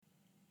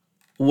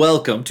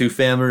Welcome to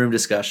Family Room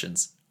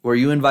Discussions, where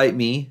you invite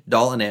me,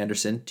 Dalton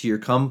Anderson, to your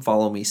Come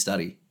Follow Me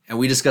study, and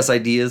we discuss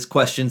ideas,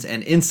 questions,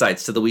 and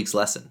insights to the week's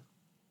lesson.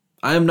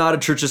 I am not a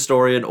church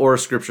historian or a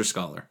scripture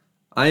scholar.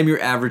 I am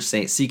your average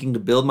saint seeking to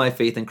build my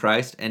faith in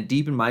Christ and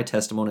deepen my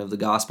testimony of the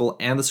gospel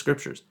and the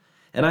scriptures,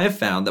 and I have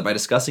found that by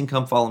discussing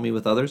Come Follow Me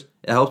with others,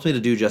 it helps me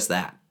to do just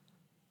that.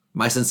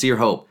 My sincere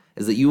hope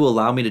is that you will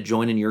allow me to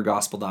join in your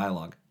gospel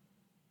dialogue.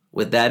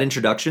 With that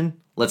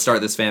introduction, let's start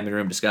this Family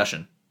Room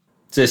discussion.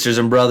 Sisters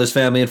and brothers,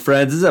 family and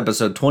friends, this is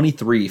episode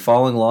 23,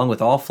 following along with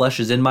All Flesh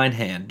is in Mine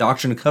Hand,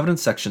 Doctrine and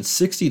Covenants, section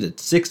 60 to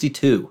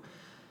 62.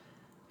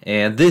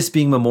 And this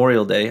being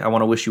Memorial Day, I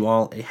want to wish you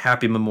all a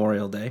happy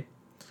Memorial Day.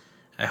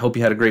 I hope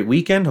you had a great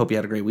weekend, hope you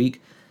had a great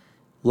week.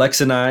 Lex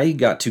and I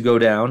got to go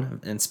down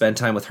and spend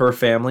time with her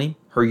family.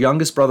 Her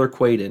youngest brother,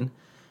 Quaden,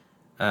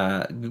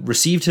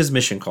 received his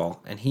mission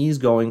call, and he's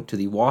going to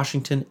the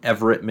Washington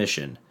Everett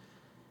mission.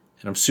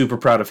 And I'm super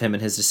proud of him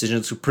and his decision.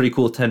 It's a pretty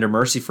cool tender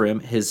mercy for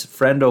him. His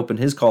friend opened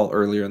his call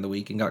earlier in the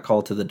week and got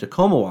called to the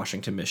Tacoma,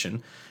 Washington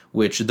mission,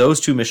 which those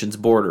two missions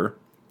border.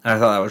 And I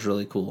thought that was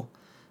really cool.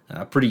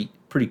 Pretty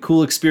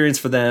cool experience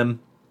for them.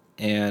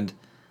 And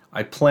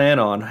I plan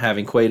on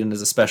having Quaden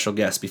as a special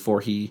guest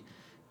before he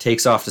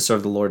takes off to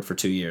serve the Lord for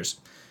 2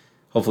 years.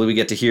 Hopefully we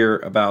get to hear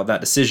about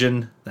that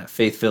decision, that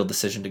faith-filled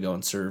decision to go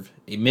and serve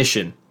a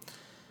mission.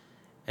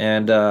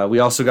 And we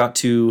also got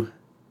to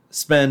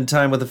spend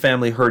time with the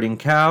family herding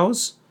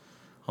cows.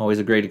 Always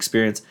a great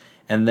experience.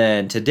 And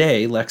then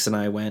today, Lex and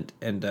I went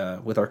and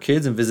with our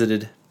kids and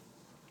visited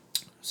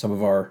some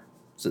of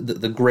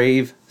the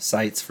grave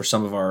sites for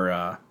some of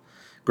our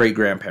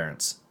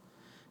great-grandparents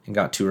and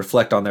got to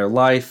reflect on their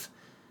life,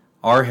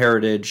 our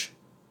heritage,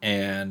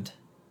 and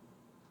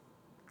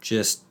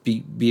just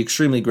be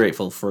extremely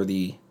grateful for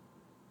the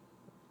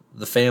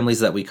families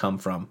that we come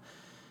from.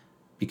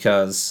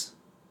 Because,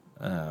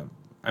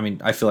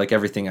 I feel like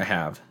everything I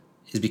have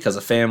is because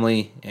of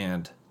family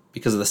and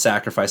because of the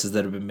sacrifices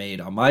that have been made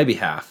on my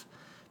behalf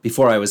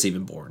before I was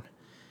even born.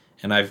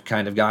 And I've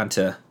kind of gotten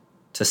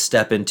to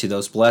step into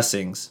those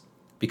blessings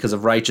because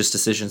of righteous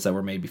decisions that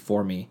were made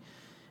before me,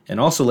 and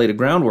also laid a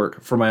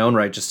groundwork for my own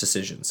righteous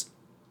decisions.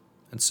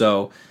 And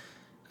so,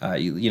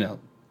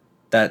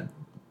 that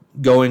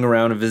going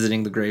around and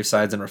visiting the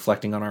gravesides and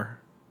reflecting on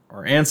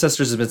our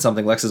ancestors has been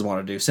something Lex has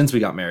wanted to do since we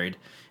got married,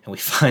 and we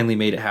finally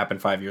made it happen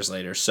 5 years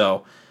later.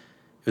 So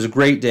it was a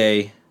great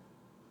day.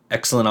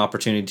 Excellent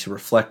opportunity to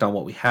reflect on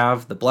what we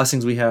have, the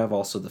blessings we have,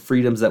 also the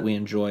freedoms that we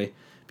enjoy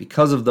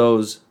because of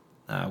those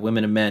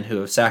women and men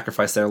who have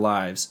sacrificed their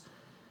lives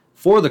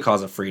for the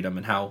cause of freedom,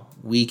 and how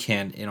we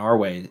can, in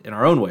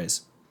our own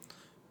ways,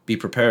 be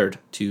prepared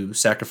to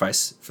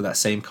sacrifice for that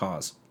same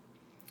cause.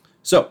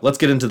 So let's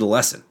get into the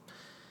lesson.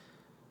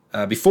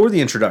 Before the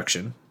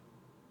introduction,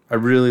 I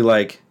really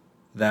like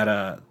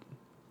that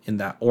in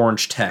that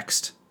orange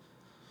text.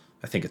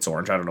 I think it's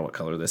orange. I don't know what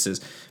color this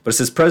is. But it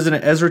says,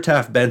 President Ezra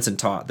Taft Benson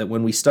taught that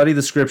when we study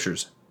the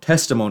scriptures,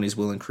 testimonies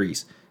will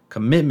increase,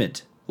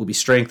 commitment will be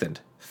strengthened,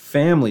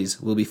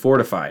 families will be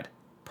fortified,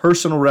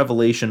 personal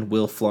revelation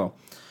will flow.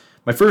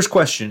 My first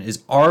question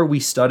is, are we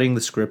studying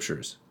the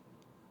scriptures?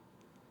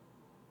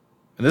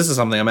 And this is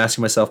something I'm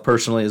asking myself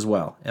personally as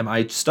well. Am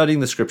I studying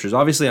the scriptures?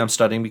 Obviously, I'm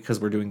studying because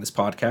we're doing this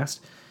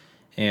podcast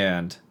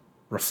and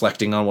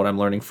reflecting on what I'm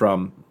learning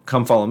from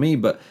Come Follow Me.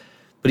 But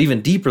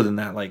even deeper than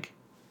that,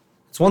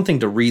 it's one thing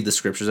to read the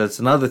scriptures, it's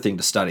another thing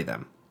to study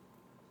them.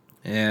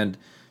 And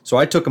so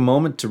I took a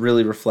moment to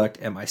really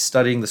reflect, am I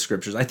studying the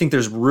scriptures? I think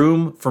there's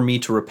room for me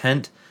to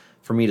repent,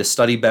 for me to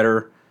study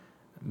better,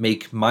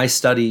 make my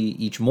study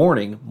each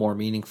morning more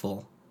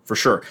meaningful, for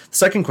sure. The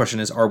second question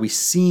is, are we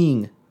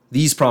seeing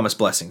these promised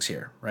blessings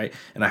here, right?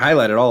 And I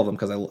highlighted all of them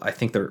because I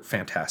think they're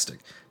fantastic.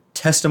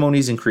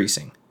 Testimonies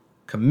increasing,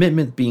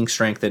 commitment being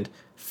strengthened,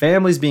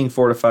 families being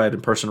fortified,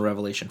 and personal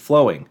revelation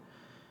flowing.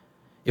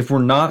 If we're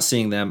not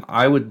seeing them,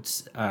 I would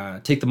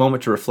take the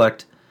moment to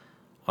reflect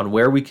on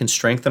where we can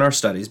strengthen our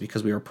studies,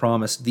 because we are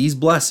promised these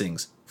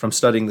blessings from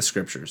studying the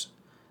scriptures.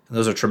 And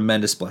those are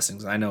tremendous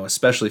blessings. I know,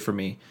 especially for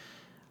me,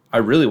 I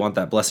really want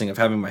that blessing of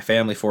having my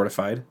family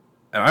fortified.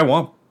 And I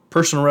want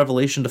personal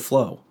revelation to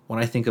flow. When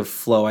I think of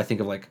flow, I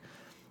think of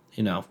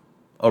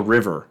a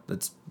river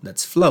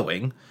that's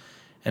flowing,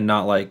 and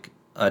not like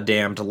a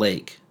dammed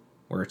lake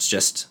where it's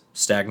just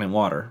stagnant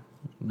water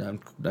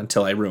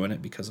until I ruin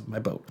it because of my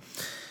boat.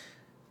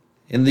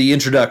 In the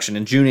introduction,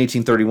 in June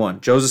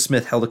 1831, Joseph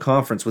Smith held a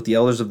conference with the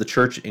elders of the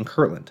church in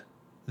Kirtland.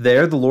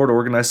 There, the Lord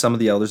organized some of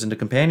the elders into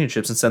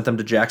companionships and sent them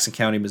to Jackson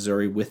County,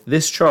 Missouri, with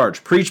this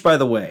charge: preach by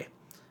the way.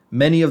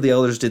 Many of the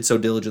elders did so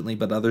diligently,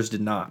 but others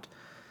did not.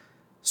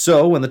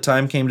 So, when the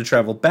time came to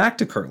travel back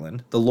to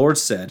Kirtland, the Lord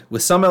said,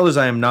 with some elders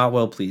I am not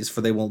well pleased,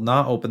 for they will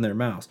not open their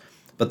mouths,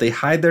 but they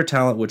hide their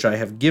talent which I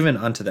have given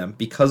unto them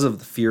because of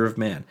the fear of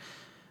man.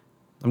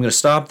 I'm going to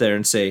stop there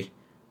and say,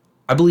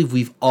 I believe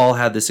we've all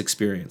had this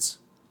experience.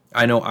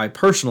 I know I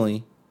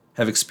personally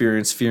have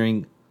experienced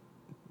fearing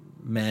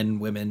men,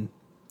 women,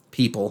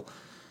 people,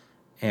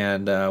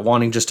 and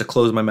wanting just to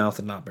close my mouth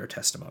and not bear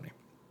testimony.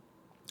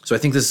 So I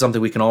think this is something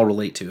we can all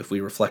relate to if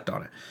we reflect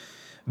on it.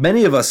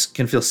 Many of us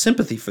can feel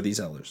sympathy for these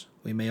elders.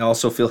 We may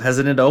also feel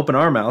hesitant to open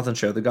our mouth and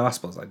share the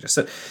gospel, as I just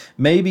said.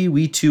 Maybe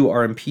we too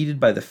are impeded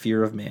by the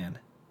fear of man.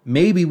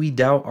 Maybe we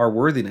doubt our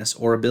worthiness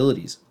or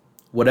abilities.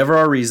 Whatever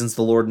our reasons,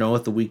 the Lord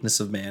knoweth the weakness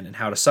of man and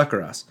how to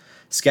succor us.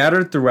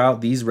 Scattered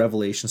throughout these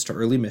revelations to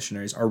early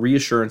missionaries are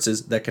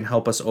reassurances that can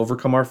help us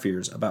overcome our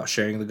fears about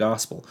sharing the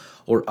gospel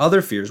or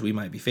other fears we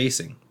might be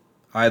facing.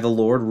 I, the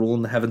Lord, rule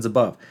in the heavens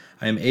above.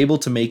 I am able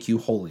to make you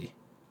holy.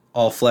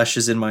 All flesh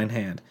is in mine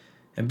hand.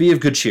 And be of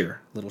good cheer,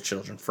 little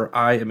children, for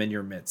I am in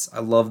your midst. I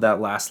love that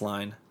last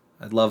line.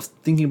 I love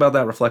thinking about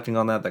that, reflecting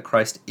on that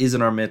Christ is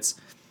in our midst.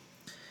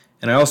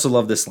 And I also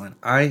love this line.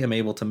 I am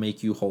able to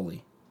make you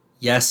holy.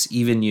 Yes,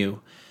 even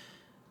you.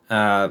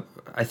 I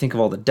think of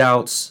all the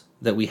doubts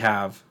that we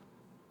have,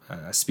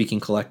 speaking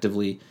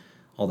collectively,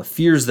 all the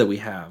fears that we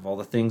have, all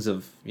the things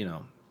of,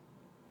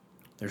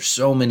 there's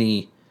so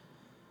many.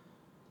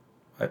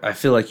 I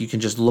feel like you can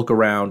just look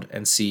around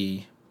and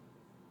see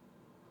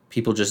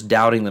people just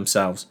doubting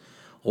themselves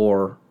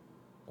or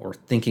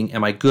thinking,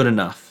 am I good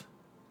enough?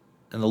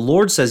 And the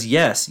Lord says,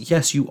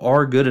 yes, you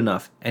are good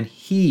enough. And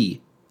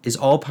He is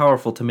all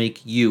powerful to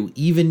make you,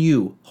 even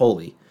you,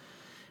 holy.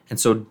 And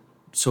so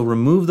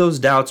remove those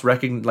doubts,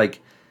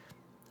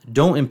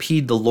 don't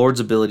impede the Lord's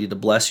ability to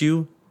bless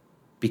you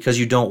because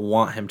you don't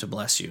want Him to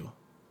bless you.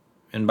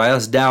 And by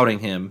us doubting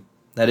Him,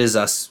 that is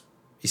us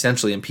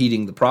essentially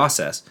impeding the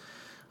process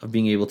of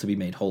being able to be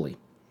made holy.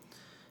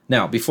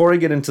 Now, before I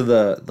get into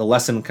the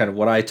lesson, kind of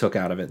what I took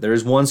out of it, there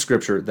is one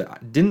scripture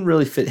that didn't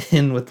really fit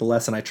in with the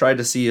lesson. I tried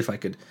to see if I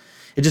could.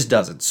 It just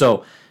doesn't.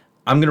 So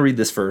I'm going to read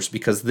this first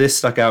because this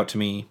stuck out to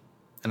me,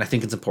 and I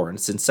think it's important.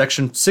 It's in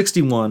section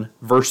 61,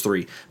 verse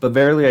 3. But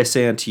verily I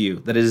say unto you,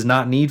 that it is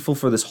not needful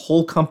for this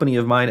whole company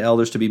of mine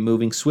elders to be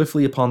moving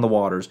swiftly upon the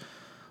waters,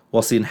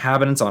 whilst the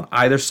inhabitants on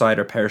either side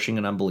are perishing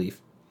in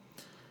unbelief.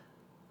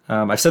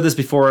 I've said this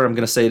before, and I'm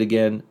going to say it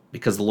again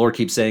because the Lord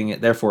keeps saying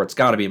it, therefore it's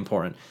got to be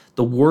important.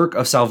 The work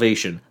of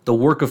salvation, the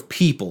work of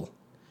people,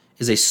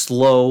 is a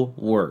slow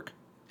work.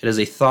 It is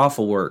a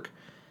thoughtful work.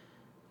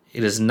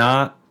 It is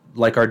not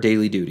like our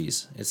daily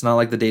duties. It's not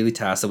like the daily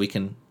tasks that we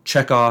can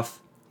check off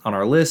on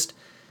our list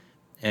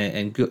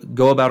and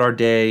go about our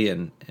day.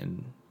 And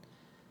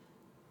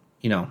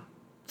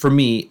for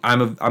me,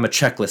 I'm a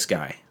checklist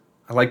guy.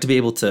 I like to be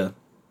able to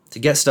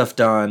get stuff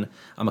done.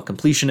 I'm a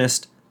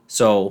completionist,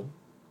 so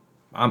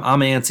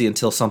I'm antsy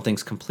until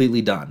something's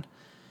completely done.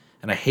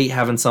 And I hate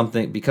having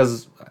something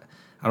because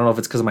I don't know if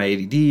it's because of my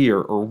ADD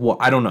or what,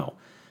 I don't know.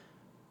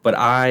 But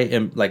I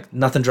am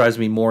nothing drives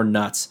me more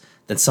nuts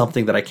than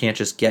something that I can't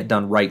just get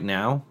done right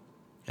now.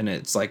 And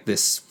it's like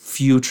this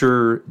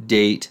future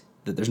date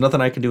that there's nothing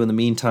I can do in the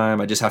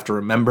meantime. I just have to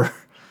remember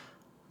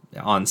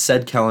on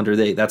said calendar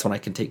date, that's when I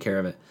can take care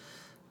of it.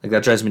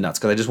 That drives me nuts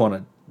because I just want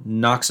to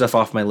knock stuff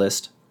off my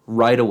list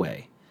right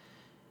away.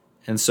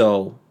 And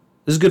so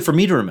this is good for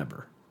me to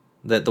remember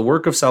that the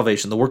work of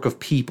salvation, the work of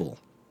people,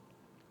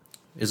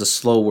 is a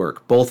slow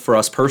work, both for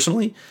us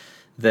personally,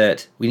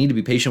 that we need to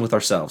be patient with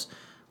ourselves.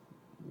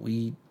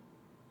 We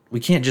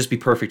can't just be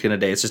perfect in a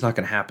day. It's just not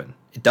going to happen.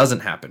 It doesn't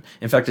happen.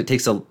 In fact, it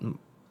takes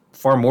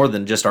far more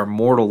than just our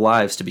mortal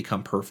lives to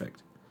become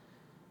perfect.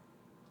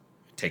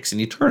 It takes an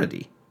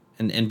eternity.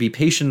 And be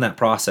patient in that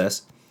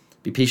process.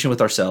 Be patient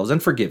with ourselves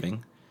and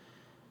forgiving.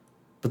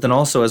 But then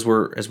also as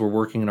we're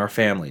working in our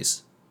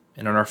families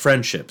and in our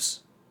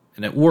friendships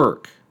and at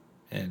work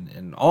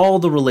and all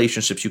the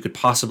relationships you could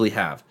possibly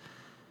have,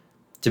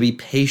 to be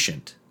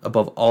patient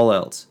above all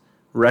else,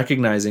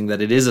 recognizing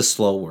that it is a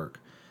slow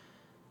work.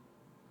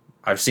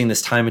 I've seen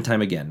this time and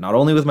time again, not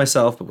only with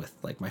myself, but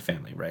with my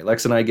family, right?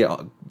 Lex and I get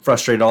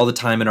frustrated all the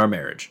time in our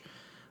marriage.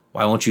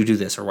 Why won't you do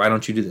this? Or why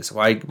don't you do this?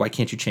 Why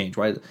can't you change?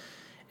 Why?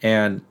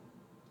 And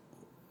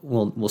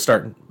we'll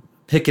start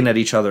picking at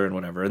each other and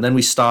whatever. And then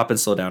we stop and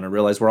slow down and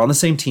realize we're on the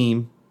same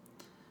team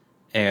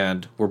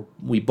and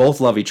we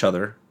both love each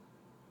other.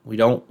 We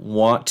don't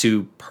want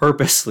to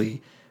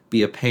purposely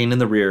be a pain in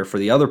the rear for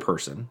the other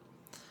person,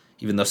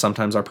 even though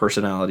sometimes our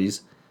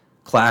personalities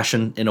clash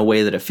in a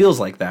way that it feels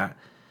like that.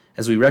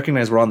 As we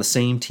recognize we're on the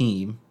same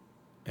team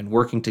and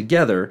working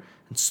together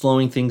and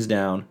slowing things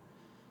down.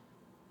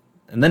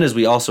 And then as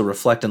we also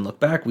reflect and look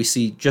back, we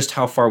see just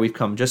how far we've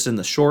come just in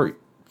the short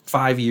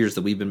 5 years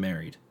that we've been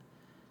married.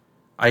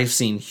 I've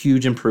seen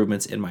huge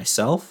improvements in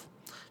myself,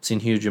 seen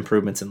huge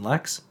improvements in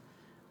Lex.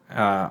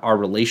 Our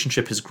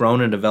relationship has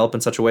grown and developed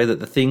in such a way that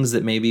the things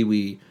that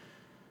maybe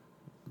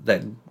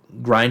that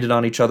grinded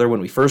on each other when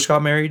we first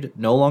got married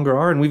no longer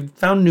are, and we've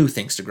found new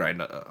things to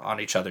grind on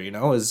each other,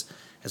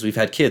 as we've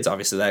had kids.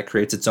 Obviously that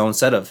creates its own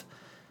set of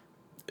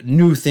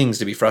new things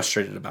to be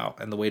frustrated about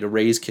and the way to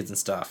raise kids and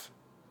stuff.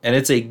 And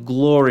it's a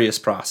glorious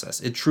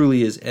process. It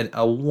truly is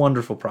a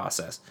wonderful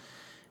process.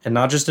 And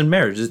not just in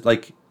marriage. It's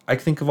I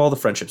think of all the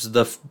friendships,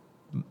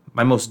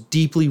 my most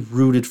deeply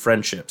rooted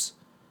friendships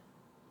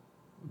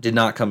did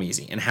not come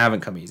easy and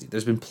haven't come easy.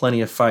 There's been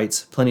plenty of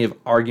fights, plenty of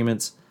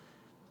arguments,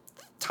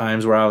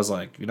 times where I was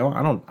like, I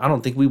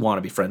don't think we want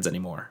to be friends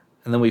anymore.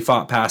 And then we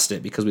fought past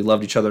it because we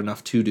loved each other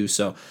enough to do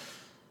so.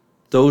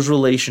 Those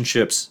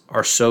relationships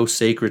are so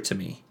sacred to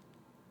me.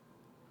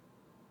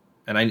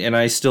 And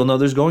I still know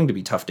there's going to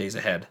be tough days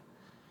ahead.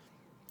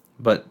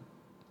 But,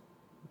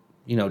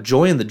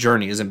 joy in the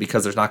journey isn't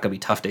because there's not going to be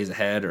tough days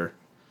ahead,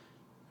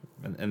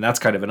 and that's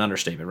kind of an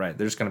understatement, right?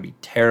 There's going to be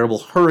terrible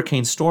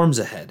hurricane storms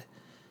ahead.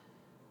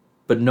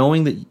 But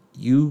knowing that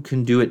you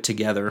can do it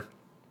together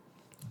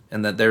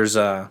and that there's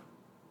a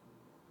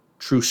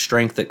true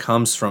strength that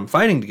comes from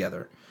fighting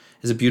together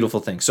is a beautiful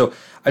thing. So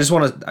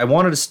I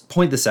wanted to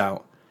point this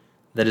out,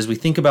 that as we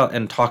think about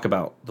and talk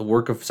about the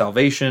work of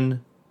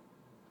salvation,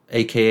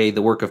 aka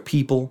the work of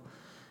people,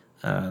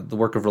 the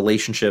work of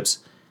relationships,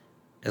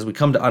 as we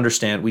come to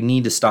understand, we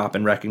need to stop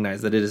and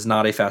recognize that it is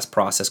not a fast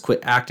process. Quit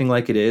acting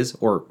like it is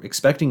or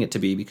expecting it to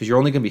be, because you're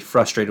only going to be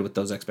frustrated with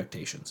those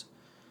expectations.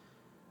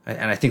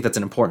 And I think that's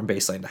an important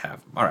baseline to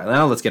have. All right,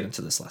 now let's get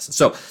into this lesson.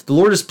 So, the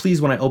Lord is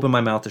pleased when I open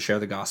my mouth to share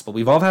the gospel.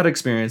 We've all had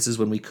experiences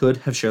when we could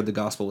have shared the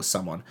gospel with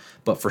someone,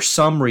 but for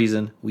some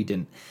reason, we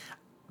didn't.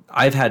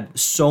 I've had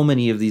so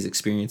many of these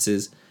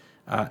experiences.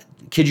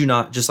 Kid you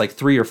not, just like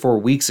 3 or 4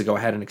 weeks ago, I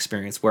had an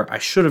experience where I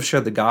should have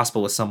shared the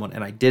gospel with someone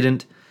and I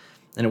didn't.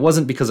 And it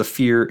wasn't because of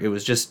fear. It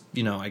was just,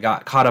 I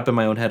got caught up in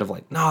my own head of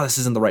like, no, this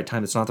isn't the right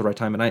time. It's not the right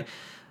time. And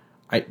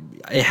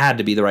it had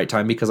to be the right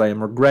time, because I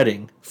am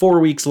regretting 4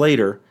 weeks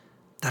later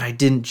that I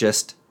didn't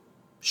just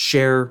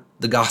share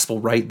the gospel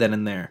right then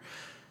and there.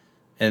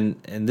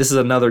 And this is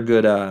another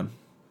good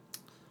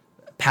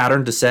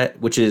pattern to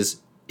set, which is,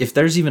 if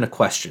there's even a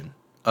question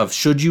of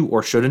should you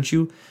or shouldn't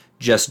you,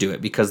 just do it,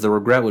 because the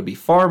regret would be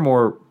far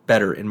more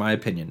better, in my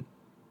opinion,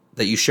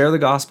 that you share the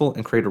gospel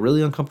and create a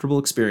really uncomfortable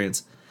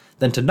experience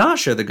than to not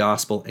share the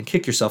gospel and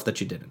kick yourself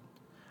that you didn't.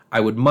 I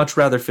would much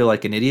rather feel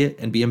like an idiot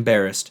and be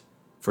embarrassed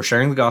for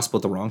sharing the gospel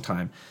at the wrong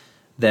time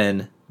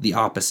than the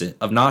opposite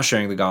of not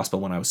sharing the gospel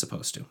when I was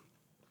supposed to.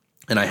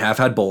 And I have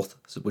had both,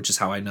 which is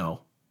how I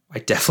know I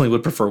definitely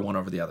would prefer one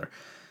over the other.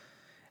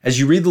 As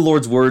you read the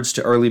Lord's words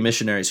to early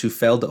missionaries who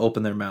failed to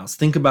open their mouths,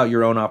 think about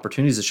your own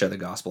opportunities to share the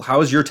gospel.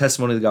 How is your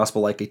testimony of the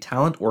gospel like a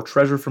talent or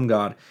treasure from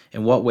God?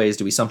 In what ways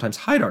do we sometimes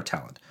hide our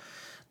talent?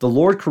 The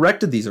Lord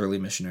corrected these early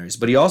missionaries,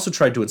 but he also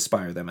tried to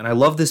inspire them. And I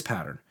love this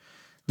pattern.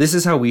 This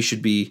is how we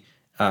should be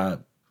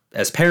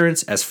as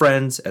parents, as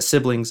friends, as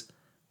siblings,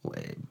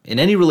 in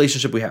any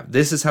relationship we have.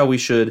 This is how we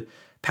should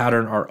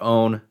pattern our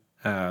own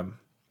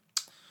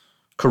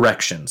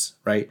corrections,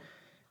 right?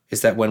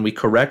 Is that when we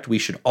correct, we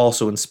should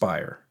also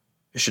inspire.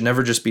 It should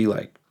never just be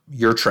like,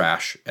 you're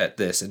trash at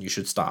this and you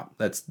should stop.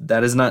 That's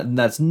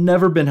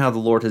never been how the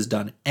Lord has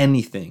done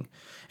anything.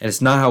 And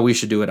it's not how we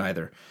should do it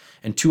either.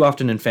 And too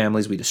often in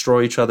families, we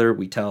destroy each other.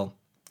 We tell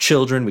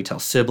children, we tell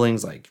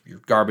siblings, like, you're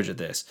garbage at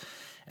this.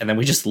 And then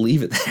we just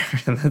leave it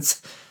there. And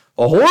that's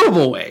a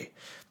horrible way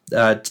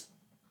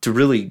to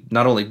really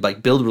not only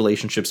like build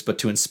relationships, but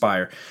to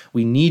inspire.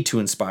 We need to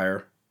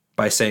inspire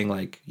by saying,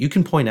 like, you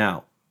can point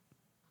out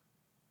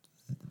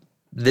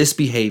this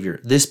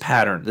behavior, this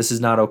pattern, this is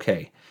not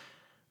okay.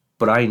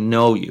 But I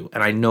know you,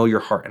 and I know your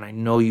heart, and I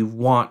know you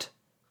want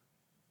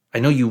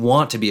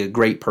to be a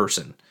great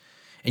person,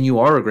 and you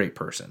are a great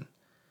person.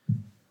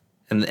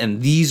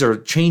 And these are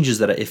changes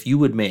that if you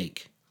would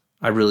make,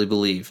 I really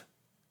believe,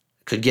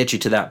 could get you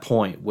to that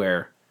point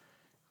where,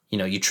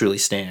 you truly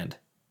stand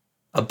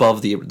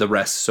above the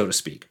rest, so to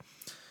speak.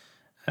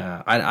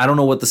 I don't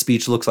know what the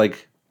speech looks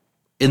like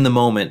in the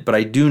moment, but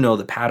I do know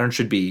the pattern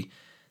should be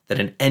that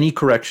in any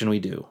correction we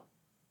do,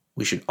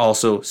 we should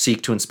also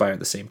seek to inspire at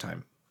the same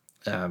time.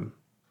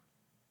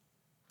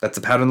 That's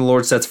the pattern the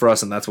Lord sets for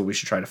us, and that's what we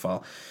should try to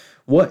follow.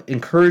 What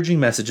encouraging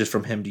messages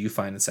from him do you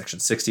find in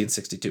section 60 and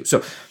 62?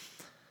 So,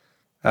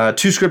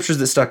 two scriptures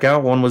that stuck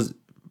out. One was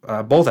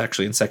both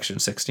actually in section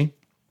 60.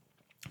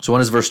 So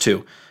one is verse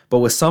 2. But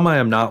with some I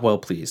am not well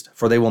pleased,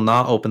 for they will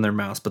not open their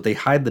mouths, but they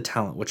hide the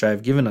talent which I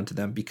have given unto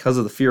them because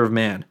of the fear of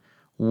man.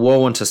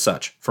 Woe unto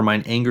such, for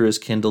mine anger is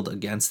kindled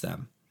against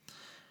them.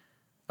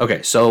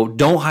 Okay, so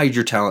don't hide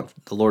your talent.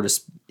 The Lord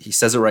he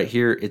says it right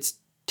here.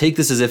 Take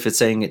this as if it's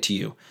saying it to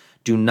you.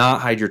 Do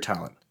not hide your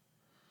talent,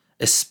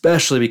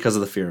 especially because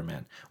of the fear of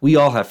man. We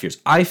all have fears.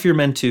 I fear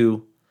men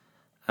too.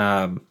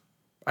 I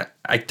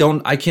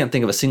can't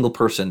think of a single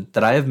person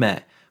that I have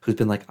met who's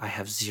been like, I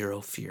have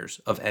zero fears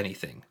of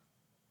anything.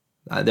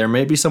 There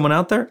may be someone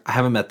out there. I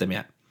haven't met them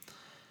yet.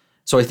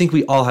 So I think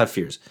we all have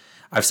fears.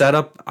 I've sat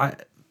up. I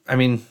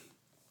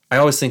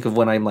always think of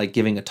when I'm like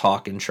giving a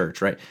talk in church,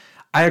 right?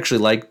 I actually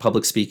like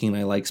public speaking.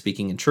 I like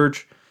speaking in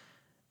church.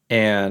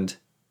 And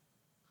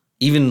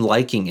even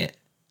liking it,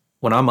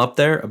 when I'm up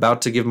there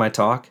about to give my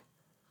talk,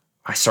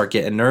 I start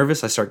getting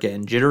nervous. I start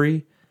getting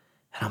jittery.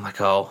 And I'm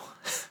like, oh,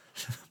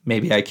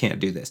 maybe I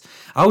can't do this.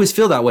 I always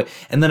feel that way.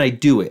 And then I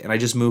do it and I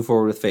just move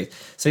forward with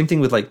faith. Same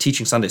thing with like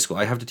teaching Sunday school.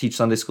 I have to teach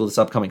Sunday school this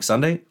upcoming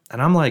Sunday.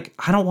 And I'm like,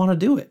 I don't want to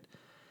do it.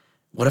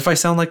 What if I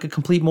sound like a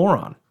complete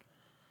moron?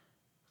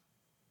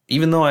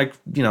 Even though I,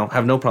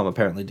 have no problem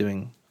apparently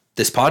doing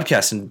this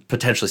podcast and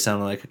potentially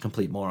sounding like a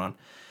complete moron.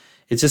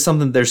 It's just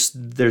something, there's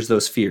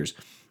those fears.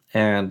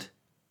 And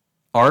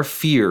our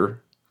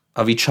fear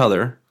of each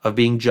other, of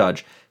being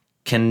judged,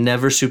 can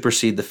never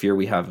supersede the fear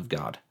we have of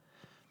God.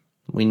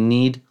 We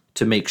need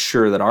to make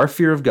sure that our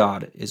fear of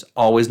God is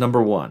always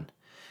number one.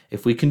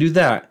 If we can do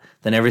that,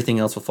 then everything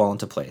else will fall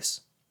into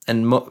place.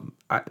 And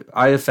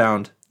I have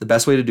found the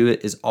best way to do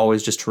it is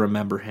always just to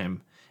remember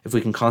him. If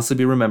we can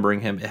constantly be remembering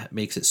him, it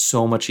makes it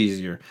so much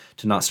easier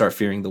to not start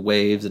fearing the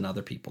waves and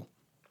other people.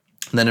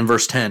 And then in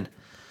verse 10,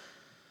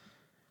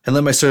 and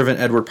let my servant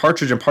Edward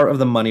Partridge impart of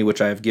the money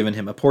which I have given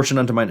him a portion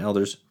unto mine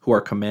elders who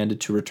are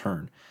commanded to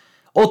return.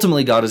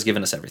 Ultimately, God has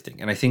given us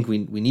everything. And I think we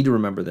need to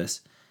remember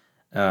this,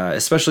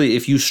 especially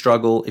if you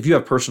struggle, if you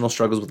have personal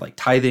struggles with like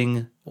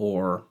tithing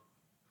or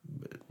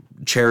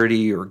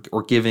charity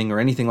or giving or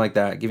anything like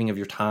that, giving of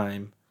your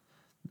time,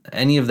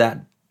 any of that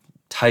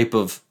type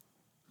of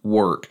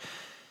work.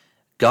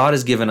 God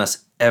has given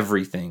us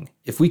everything.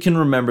 If we can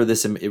remember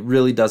this, it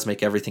really does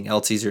make everything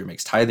else easier. It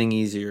makes tithing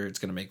easier. It's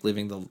going to make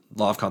living the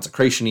law of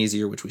consecration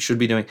easier, which we should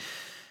be doing.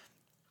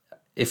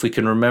 If we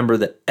can remember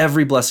that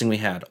every blessing we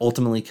had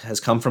ultimately has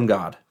come from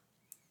God,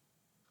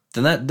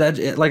 then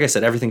that like I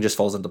said, everything just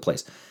falls into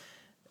place.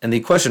 And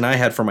the question I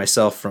had for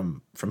myself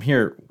from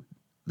here,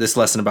 this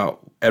lesson about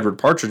Edward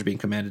Partridge being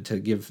commanded to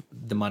give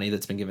the money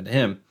that's been given to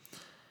him,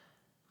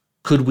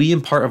 could we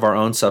impart of our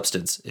own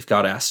substance if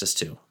God asked us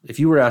to? If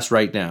you were asked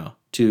right now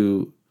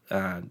to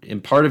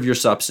impart of your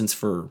substance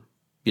for,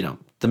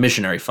 the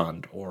missionary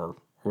fund or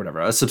whatever,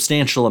 a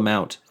substantial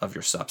amount of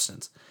your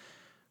substance,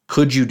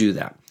 could you do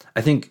that?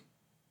 I think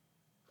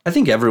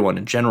everyone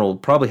in general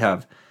would probably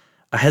have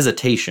a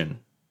hesitation.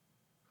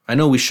 I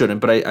know we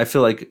shouldn't, but I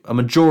feel like a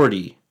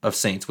majority of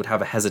saints would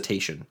have a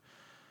hesitation.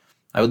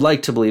 I would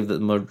like to believe that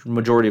the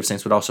majority of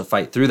saints would also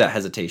fight through that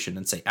hesitation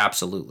and say,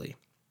 absolutely.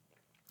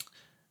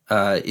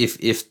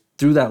 If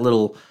through that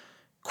little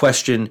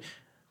question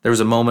there was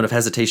a moment of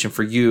hesitation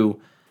for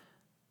you,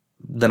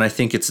 then I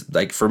think it's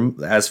like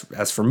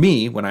as for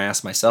me, when I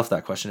asked myself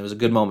that question, it was a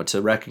good moment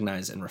to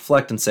recognize and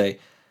reflect and say,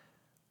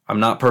 I'm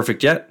not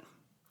perfect yet,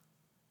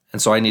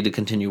 and so I need to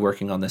continue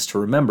working on this to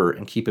remember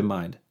and keep in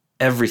mind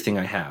everything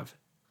I have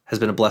has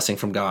been a blessing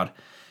from God,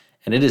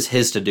 and it is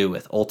His to do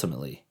with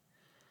ultimately.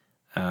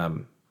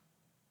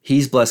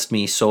 He's blessed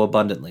me so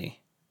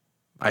abundantly.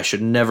 I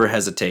should never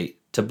hesitate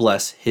to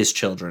bless His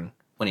children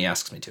when He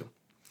asks me to.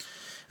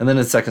 And then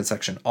in the second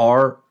section,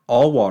 are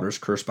all waters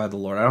cursed by the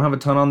Lord? I don't have a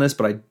ton on this,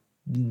 but I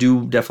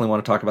do definitely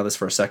want to talk about this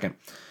for a second.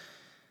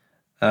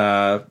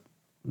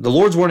 The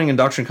Lord's warning in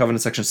Doctrine and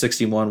Covenants, section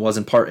 61, was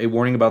in part a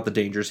warning about the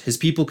dangers His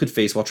people could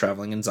face while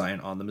traveling in Zion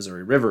on the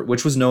Missouri River,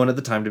 which was known at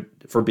the time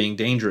for being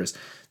dangerous.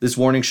 This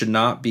warning should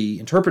not be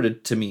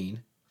interpreted to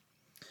mean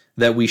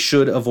that we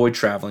should avoid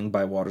traveling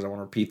by waters. I want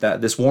to repeat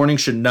that. This warning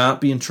should not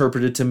be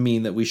interpreted to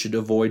mean that we should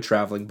avoid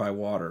traveling by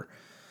water.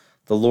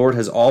 The Lord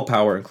has all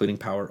power, including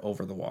power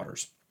over the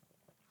waters.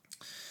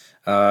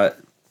 So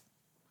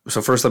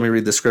first, let me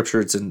read the scripture.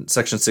 It's in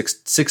section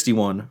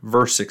 61,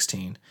 verse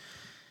 16.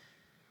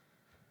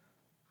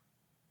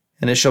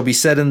 And it shall be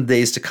said in the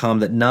days to come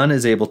that none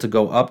is able to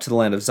go up to the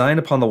land of Zion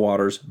upon the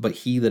waters, but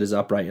he that is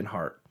upright in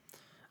heart.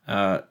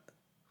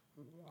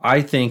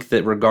 I think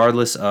that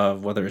regardless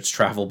of whether it's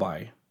travel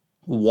by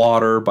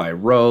water, by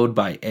road,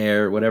 by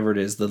air, whatever it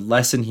is, the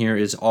lesson here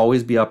is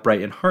always be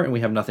upright in heart, and we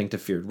have nothing to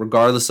fear,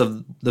 regardless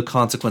of the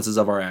consequences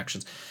of our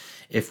actions.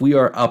 If we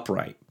are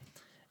upright,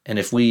 and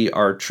if we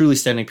are truly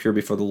standing pure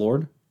before the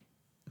Lord,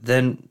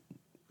 then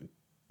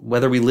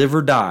whether we live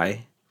or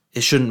die,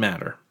 it shouldn't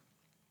matter.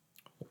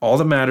 All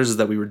that matters is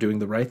that we were doing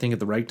the right thing at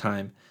the right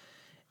time,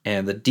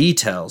 and the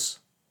details,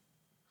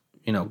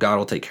 God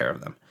will take care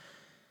of them.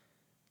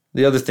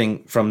 The other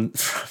thing from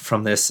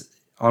this,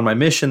 on my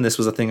mission, this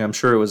was a thing I'm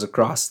sure it was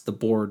across the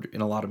board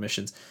in a lot of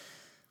missions,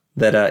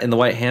 that in the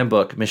White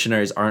Handbook,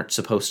 missionaries aren't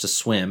supposed to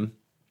swim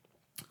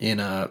in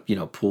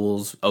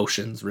pools,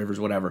 oceans, rivers,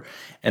 whatever.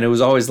 And it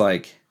was always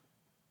like,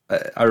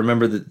 I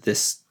remember that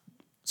this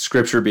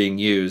scripture being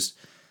used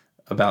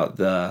about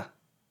the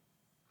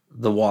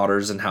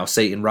waters and how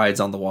Satan rides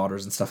on the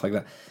waters and stuff like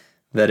that,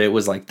 that it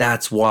was like,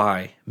 that's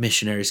why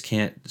missionaries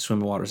can't swim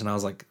in waters. And I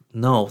was like,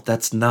 no,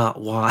 that's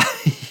not why,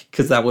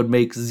 because that would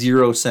make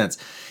zero sense.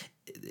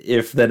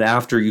 If then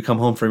after you come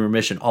home from your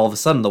mission, all of a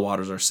sudden the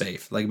waters are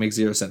safe, like it makes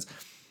zero sense.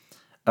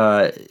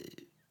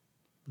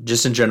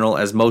 Just in general,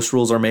 as most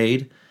rules are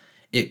made,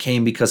 it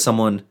came because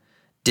someone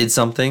did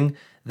something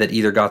that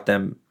either got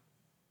them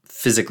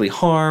physically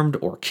harmed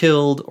or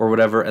killed or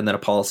whatever, and then a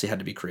policy had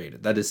to be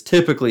created. That is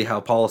typically how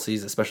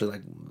policies, especially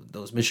like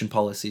those mission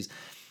policies,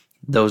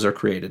 those are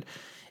created.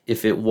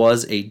 If it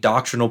was a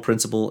doctrinal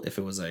principle, if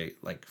it was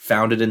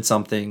founded in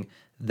something,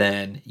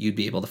 then you'd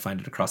be able to find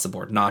it across the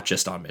board, not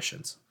just on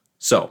missions.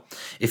 So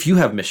if you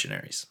have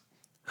missionaries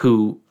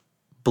who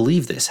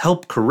believe this,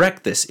 help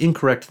correct this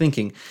incorrect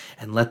thinking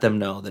and let them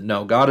know that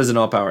no, God is in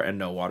all power and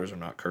no, waters are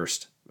not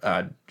cursed,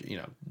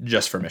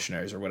 just for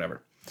missionaries or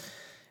whatever.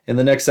 In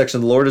the next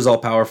section, the Lord is all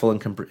powerful and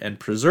can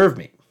preserve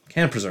me.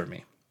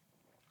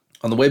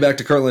 On the way back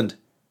to Kirtland,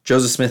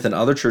 Joseph Smith and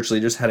other church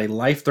leaders had a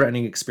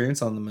life-threatening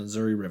experience on the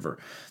Missouri River.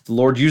 The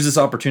Lord used this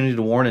opportunity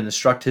to warn and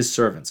instruct his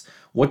servants.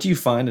 What do you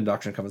find in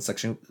Doctrine and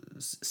Covenants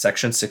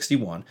section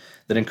 61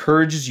 that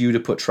encourages you to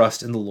put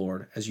trust in the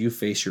Lord as you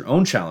face your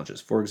own challenges?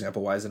 For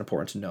example, why is it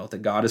important to know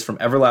that God is from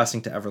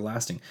everlasting to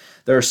everlasting?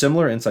 There are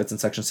similar insights in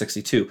section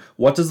 62.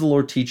 What does the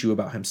Lord teach you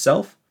about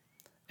himself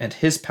and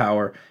his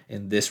power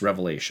in this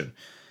revelation?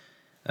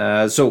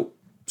 So,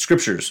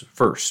 scriptures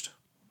first,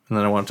 and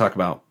then I want to talk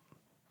about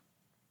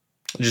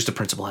just a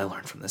principle I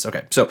learned from this.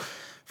 Okay, so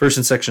first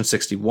in section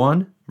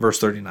 61, verse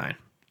 39.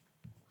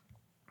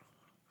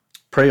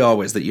 Pray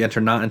always that you enter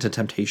not into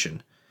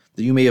temptation,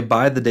 that you may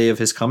abide the day of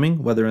his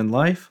coming, whether in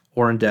life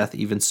or in death,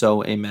 even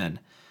so, amen.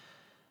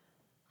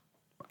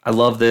 I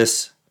love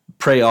this.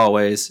 Pray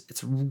always.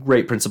 It's a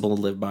great principle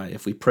to live by.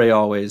 If we pray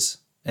always,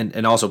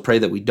 and also pray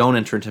that we don't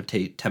enter into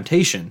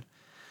temptation,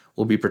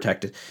 we'll be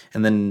protected.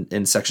 And then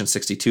in section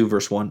 62,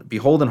 verse 1,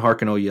 behold and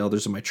hearken, O ye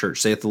elders of my church,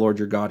 saith the Lord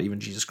your God, even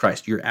Jesus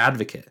Christ, your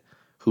advocate,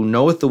 who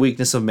knoweth the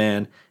weakness of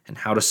man and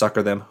how to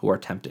succor them who are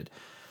tempted.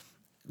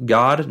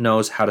 God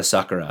knows how to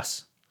succor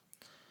us.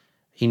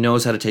 He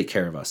knows how to take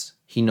care of us.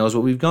 He knows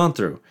what we've gone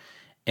through.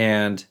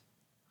 And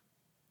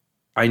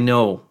I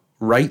know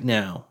right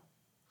now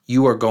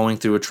you are going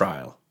through a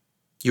trial.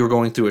 You're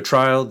going through a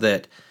trial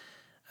that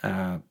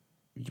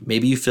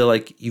maybe you feel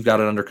like you've got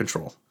it under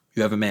control.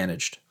 You haven't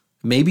managed.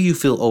 Maybe you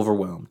feel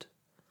overwhelmed.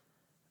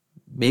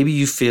 Maybe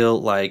you feel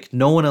like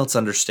no one else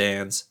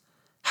understands.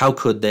 How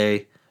could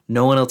they?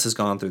 No one else has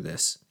gone through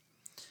this.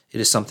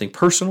 It is something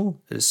personal.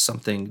 It is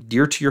something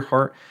dear to your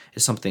heart. It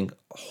is something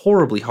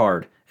horribly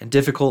hard and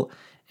difficult,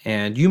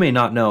 and you may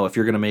not know if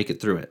you're going to make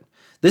it through it.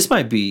 This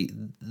might be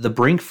the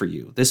brink for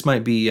you. This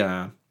might be,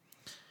 if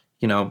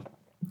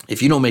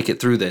you don't make it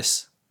through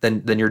this,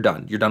 then you're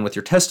done. You're done with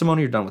your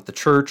testimony. You're done with the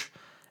church.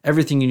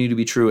 Everything you knew to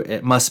be true,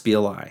 it must be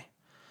a lie.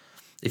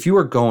 If you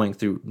are going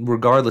through,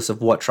 regardless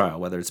of what trial,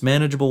 whether it's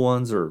manageable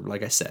ones or,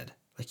 like I said,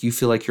 like you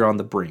feel like you're on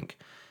the brink,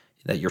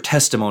 that your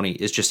testimony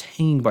is just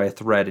hanging by a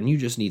thread and you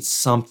just need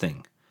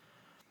something,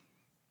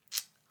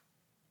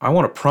 I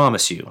want to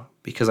promise you,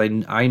 because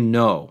I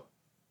know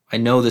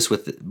this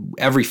with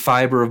every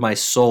fiber of my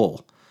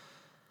soul,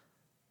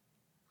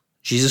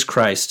 Jesus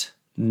Christ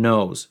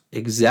knows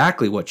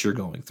exactly what you're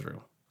going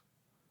through.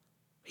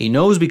 He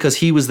knows because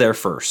he was there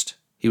first.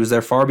 He was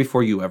there far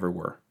before you ever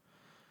were.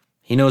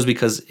 He knows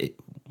because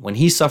when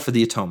he suffered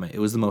the atonement, it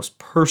was the most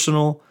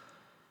personal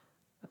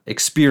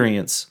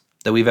experience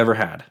that we've ever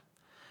had.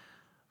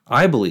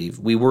 I believe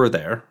we were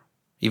there,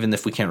 even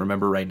if we can't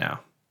remember right now,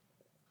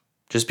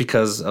 just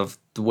because of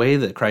the way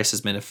that Christ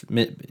has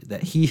that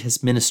he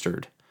has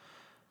ministered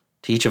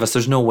to each of us.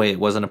 There's no way it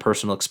wasn't a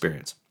personal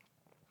experience.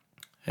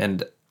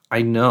 And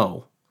I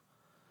know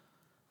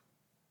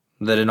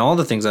that in all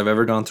the things I've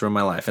ever gone through in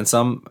my life, and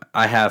some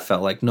I have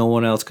felt like no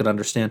one else could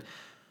understand,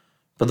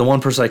 but the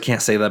one person I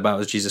can't say that about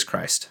is Jesus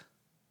Christ.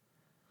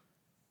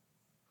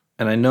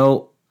 And I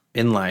know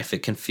in life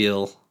it can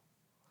feel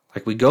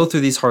like we go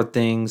through these hard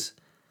things,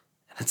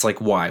 and it's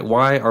like, why?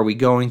 Why are we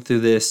going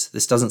through this?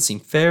 This doesn't seem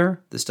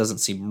fair. This doesn't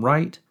seem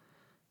right.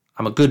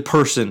 I'm a good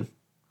person,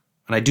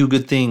 and I do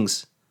good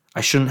things.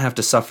 I shouldn't have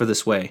to suffer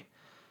this way.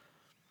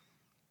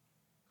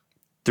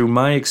 Through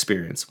my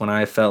experience, when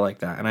I felt like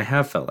that, and I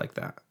have felt like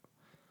that,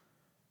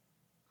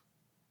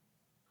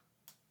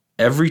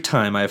 every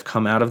time I have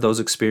come out of those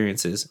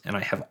experiences, and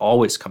I have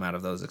always come out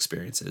of those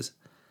experiences,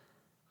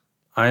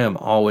 I am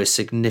always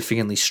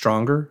significantly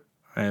stronger.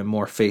 I am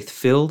more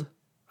faith-filled.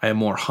 I am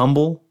more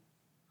humble.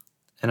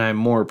 And I am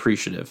more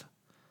appreciative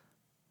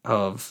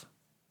of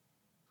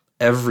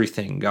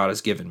everything God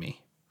has given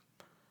me.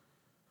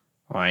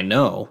 I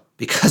know,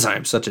 because I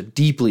am such a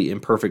deeply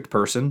imperfect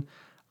person,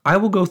 I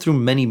will go through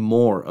many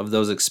more of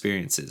those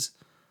experiences.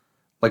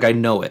 Like I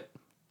know it.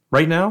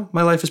 Right now,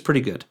 my life is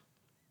pretty good.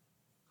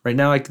 Right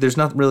now, there's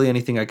not really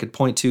anything I could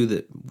point to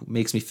that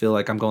makes me feel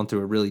like I'm going through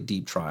a really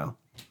deep trial.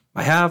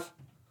 I've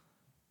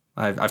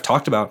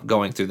talked about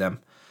going through them.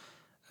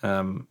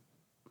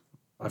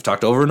 I've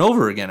talked over and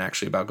over again,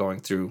 actually, about going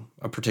through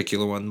a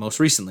particular one most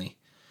recently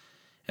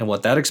and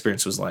what that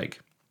experience was like.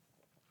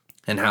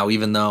 And how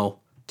even though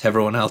to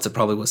everyone else it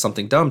probably was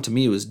something dumb, to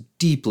me it was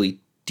deeply,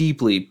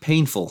 deeply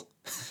painful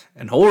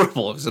and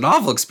horrible. It was an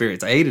awful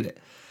experience. I hated it.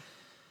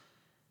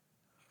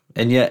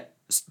 And yet,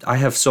 I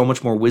have so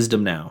much more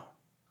wisdom now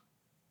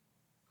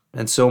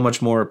and so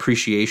much more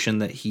appreciation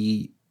that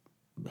he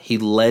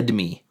led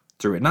me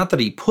through it. Not that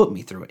he put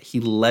me through it.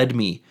 He led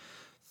me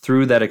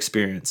through that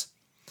experience.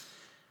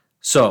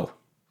 So,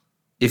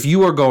 if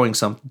you are going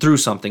through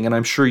something, and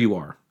I'm sure you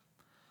are,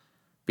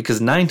 because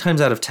 9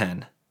 times out of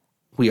 10,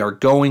 we are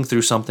going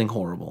through something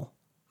horrible.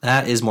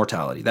 That is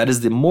mortality. That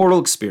is the mortal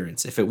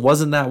experience. If it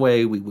wasn't that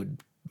way, we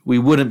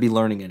wouldn't be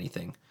learning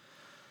anything.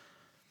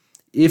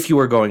 If you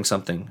are going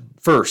something,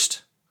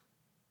 first,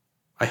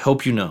 I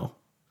hope you know.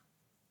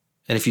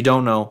 And if you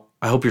don't know,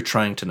 I hope you're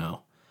trying to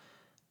know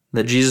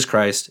that Jesus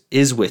Christ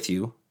is with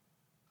you.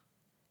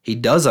 He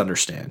does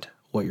understand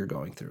what you're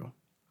going through.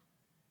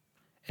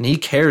 And he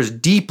cares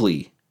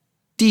deeply,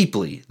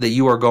 deeply that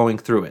you are going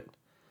through it.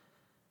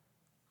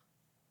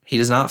 He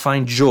does not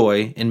find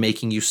joy in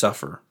making you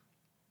suffer.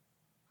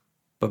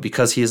 But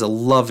because he is a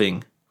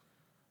loving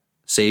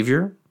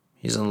Savior,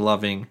 he's a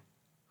loving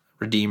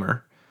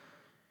Redeemer.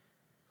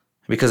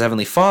 Because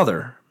Heavenly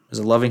Father is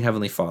a loving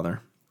Heavenly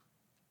Father,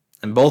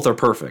 and both are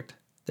perfect,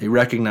 they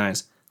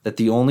recognize that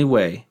the only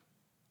way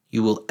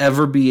you will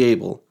ever be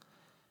able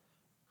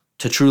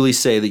to truly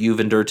say that you've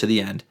endured to the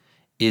end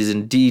is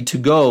indeed to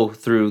go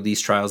through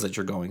these trials that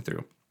you're going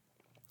through.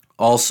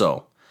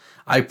 Also,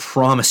 I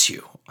promise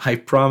you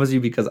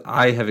because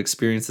I have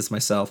experienced this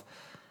myself,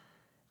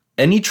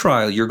 any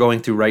trial you're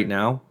going through right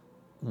now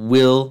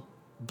will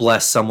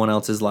bless someone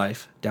else's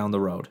life down the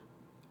road.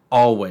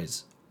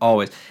 Always.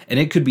 Always. And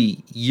it could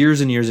be years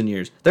and years and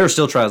years. There are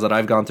still trials that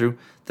I've gone through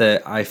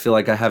that I feel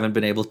like I haven't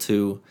been able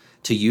to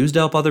use to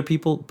help other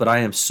people, but I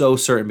am so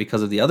certain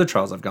because of the other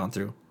trials I've gone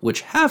through,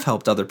 which have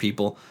helped other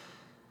people,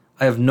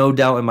 I have no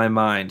doubt in my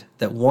mind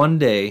that one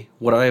day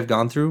what I have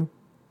gone through,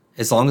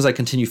 as long as I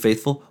continue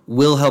faithful,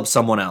 will help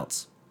someone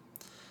else.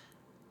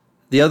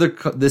 This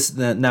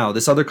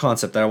other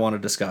concept that I want to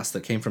discuss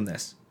that came from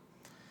this,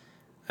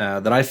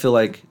 that I feel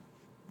like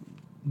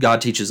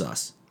God teaches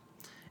us,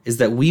 is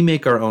that we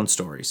make our own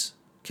stories.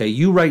 Okay,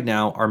 you right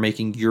now are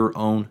making your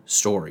own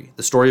story,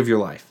 the story of your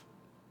life.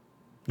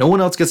 No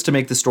one else gets to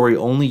make the story,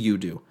 only you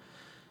do.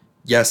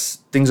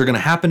 Yes, things are going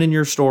to happen in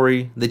your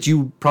story that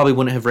you probably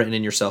wouldn't have written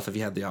in yourself if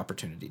you had the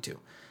opportunity to.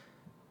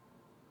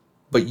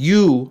 But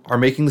you are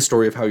making the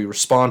story of how you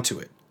respond to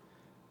it.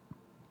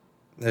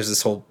 There's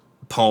this whole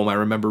poem I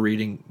remember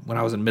reading when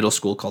I was in middle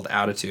school called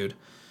Attitude,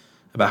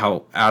 about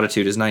how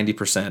attitude is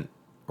 90%,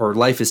 or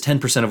life is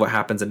 10% of what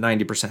happens and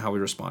 90% how we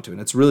respond to it.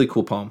 And it's a really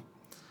cool poem.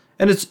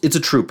 And it's a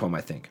true poem,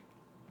 I think.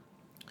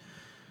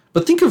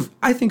 But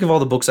I think of all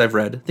the books I've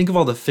read. Think of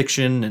all the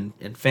fiction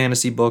and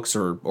fantasy books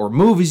or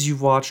movies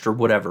you've watched or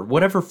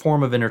whatever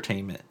form of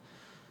entertainment.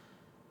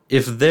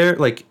 If they're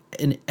like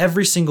in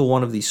every single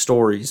one of these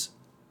stories,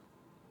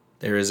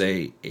 there is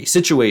a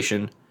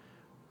situation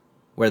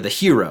where the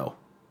hero,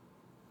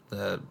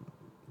 the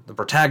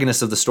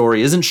protagonist of the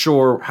story, isn't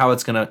sure how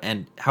it's gonna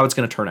end, how it's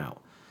gonna turn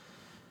out.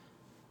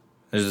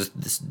 There's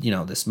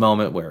this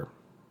moment where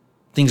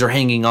things are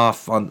hanging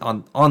off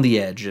on the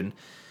edge, and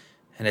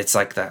it's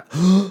like that.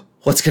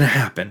 What's gonna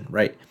happen,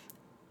 right?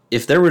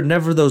 If there were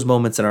never those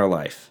moments in our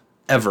life,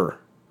 ever,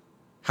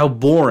 how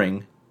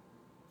boring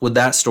would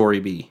that story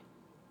be?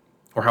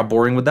 Or how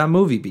boring would that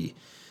movie be?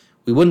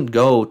 We wouldn't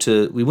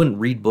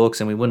read books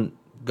and we wouldn't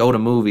go to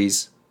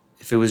movies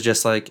if it was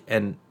just like,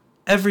 and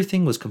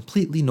everything was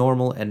completely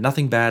normal and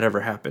nothing bad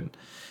ever happened.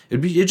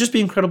 It'd just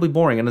be incredibly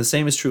boring. And the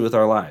same is true with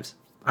our lives.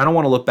 I don't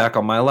want to look back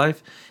on my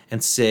life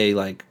and say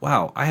like,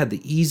 wow, I had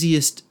the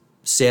easiest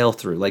sail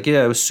through. Like,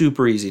 yeah, it was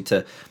super easy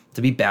to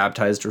be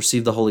baptized, to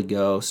receive the Holy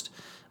Ghost,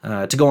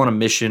 to go on a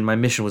mission. My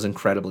mission was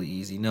incredibly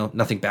easy. No,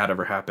 nothing bad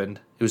ever happened.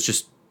 It was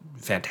just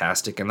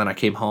fantastic. And then I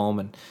came home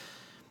and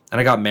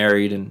I got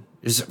married, and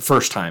it was the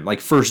first time, like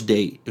first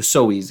date. It was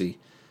so easy.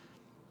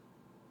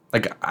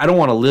 Like, I don't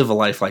want to live a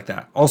life like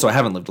that. Also, I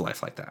haven't lived a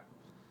life like that.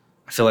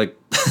 I feel like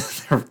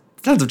there are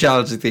tons of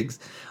challenging things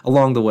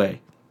along the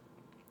way.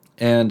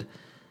 And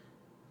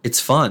it's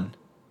fun.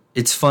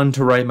 It's fun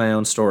to write my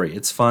own story.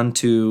 It's fun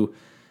to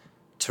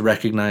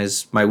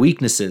recognize my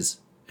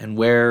weaknesses and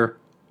where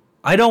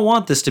I don't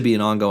want this to be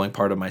an ongoing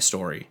part of my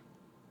story.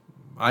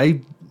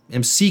 I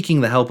am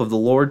seeking the help of the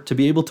Lord to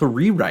be able to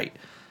rewrite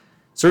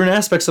certain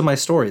aspects of my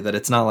story, that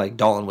it's not like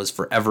Dalton was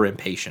forever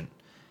impatient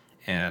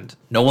and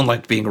no one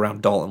liked being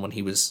around Dalton when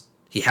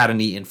he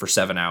hadn't eaten for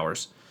 7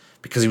 hours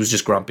because he was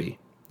just grumpy.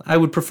 I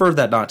would prefer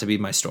that not to be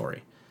my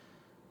story.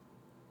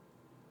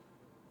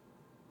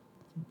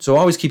 So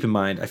always keep in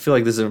mind, I feel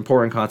like this is an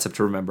important concept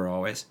to remember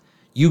always.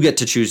 You get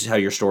to choose how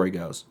your story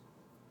goes.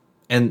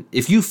 And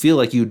if you feel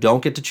like you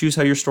don't get to choose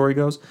how your story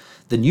goes,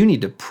 then you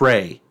need to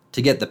pray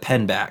to get the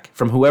pen back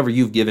from whoever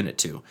you've given it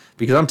to.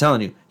 Because I'm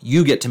telling you,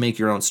 you get to make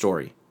your own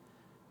story.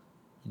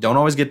 You don't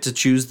always get to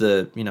choose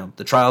the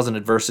trials and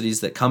adversities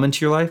that come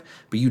into your life,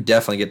 but you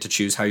definitely get to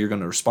choose how you're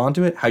going to respond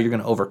to it, how you're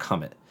going to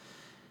overcome it.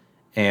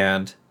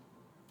 And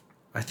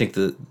I think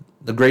the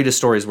greatest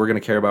stories we're going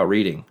to care about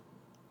reading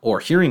or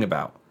hearing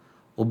about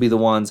will be the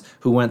ones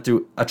who went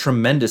through a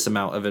tremendous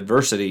amount of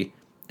adversity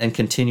and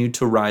continued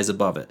to rise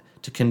above it,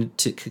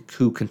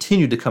 who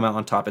continued to come out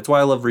on top. It's why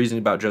I love reading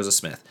about Joseph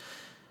Smith.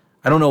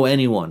 I don't know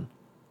anyone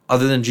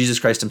other than Jesus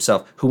Christ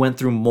himself who went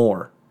through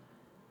more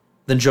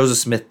than Joseph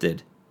Smith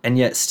did and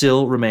yet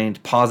still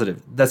remained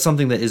positive. That's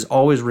something that is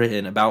always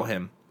written about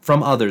him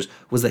from others,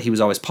 was that he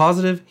was always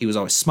positive, he was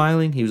always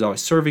smiling, he was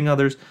always serving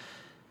others.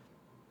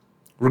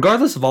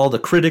 Regardless of all the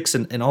critics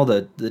and all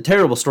the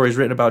terrible stories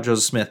written about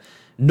Joseph Smith,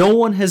 no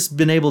one has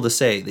been able to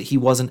say that he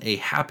wasn't a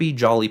happy,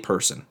 jolly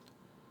person.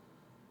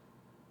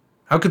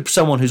 How could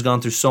someone who's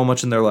gone through so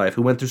much in their life,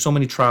 who went through so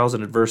many trials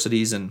and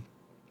adversities and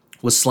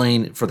was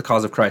slain for the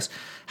cause of Christ,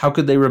 how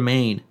could they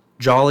remain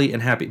jolly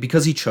and happy?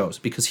 Because he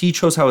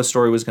chose how his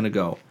story was going to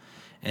go.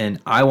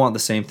 And I want the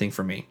same thing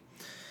for me.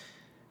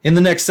 In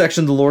the next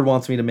section, the Lord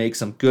wants me to make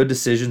some good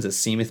decisions as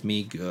seemeth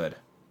me good.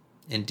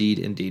 Indeed,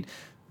 indeed.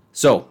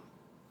 So,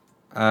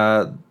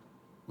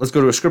 let's let's go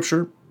to a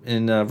scripture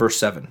in verse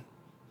 7,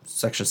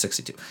 section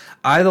 62.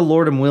 I, the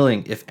Lord, am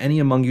willing, if any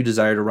among you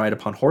desire to ride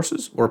upon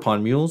horses, or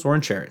upon mules, or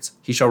in chariots.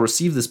 He shall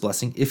receive this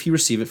blessing, if he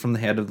receive it from the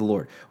hand of the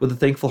Lord, with a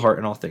thankful heart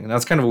in all things. And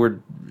that's kind of a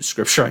weird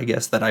scripture, I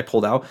guess, that I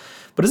pulled out.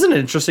 But isn't it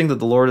interesting that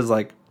the Lord is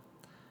like,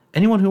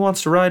 anyone who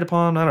wants to ride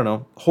upon, I don't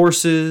know,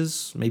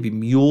 horses, maybe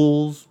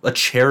mules, a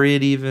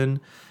chariot even,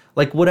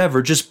 like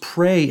whatever, just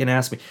pray and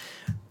ask me.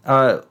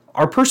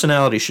 Our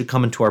personality should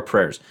come into our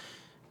prayers.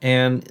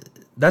 And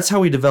that's how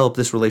we develop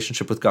this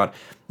relationship with God.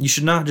 You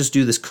should not just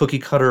do this cookie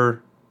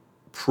cutter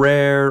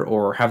prayer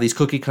or have these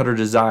cookie cutter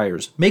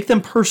desires. Make them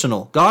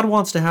personal. God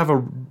wants to have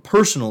a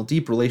personal,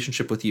 deep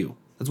relationship with you.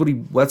 That's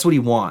what he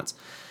wants.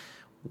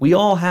 We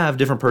all have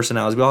different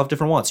personalities. We all have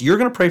different wants. You're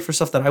going to pray for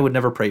stuff that I would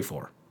never pray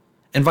for,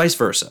 and vice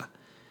versa.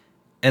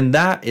 And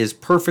that is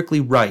perfectly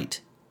right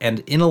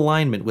and in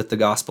alignment with the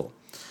gospel.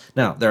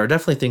 Now, there are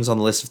definitely things on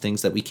the list of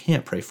things that we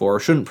can't pray for or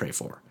shouldn't pray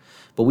for,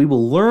 but we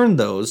will learn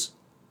those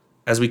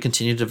as we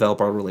continue to develop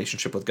our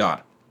relationship with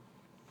God.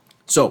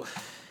 So,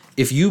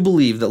 if you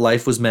believe that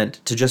life was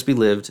meant to just be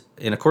lived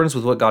in accordance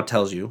with what God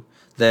tells you,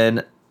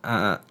 then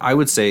I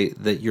would say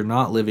that you're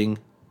not living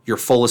your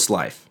fullest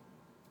life.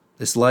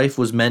 This life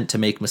was meant to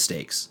make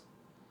mistakes.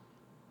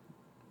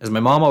 As my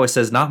mom always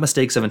says, not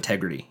mistakes of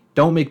integrity.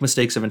 Don't make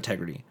mistakes of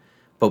integrity,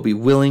 but be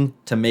willing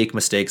to make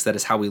mistakes. That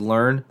is how we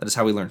learn. That is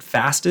how we learn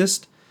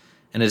fastest,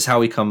 and it is how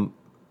we come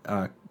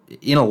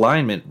in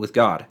alignment with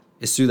God,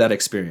 is through that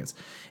experience.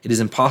 It is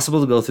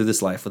impossible to go through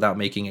this life without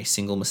making a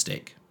single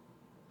mistake.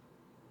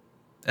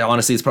 And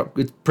honestly,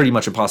 it's pretty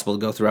much impossible to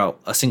go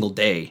throughout a single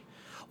day,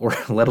 or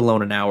let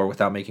alone an hour,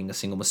 without making a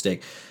single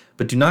mistake.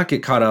 But do not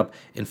get caught up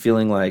in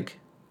feeling like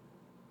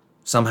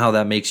somehow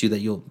that makes you that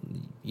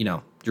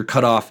you're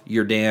cut off,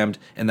 you're damned,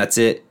 and that's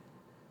it.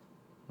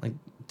 Like,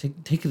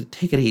 take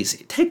it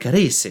easy. Take it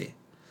easy.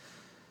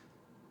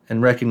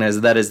 And recognize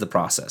that is the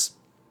process.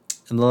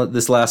 And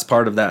this last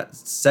part of that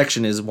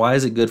section is, why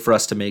is it good for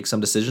us to make some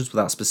decisions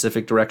without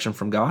specific direction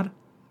from God?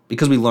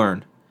 Because we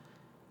learn.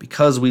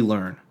 Because we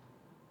learn.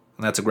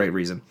 And that's a great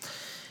reason.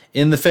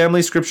 In the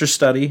family scripture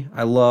study,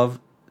 I love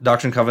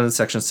Doctrine and Covenants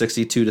section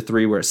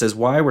 62-3, where it says,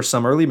 why were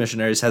some early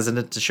missionaries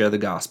hesitant to share the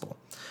gospel?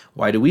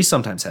 Why do we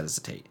sometimes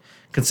hesitate?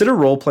 Consider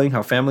role-playing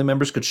how family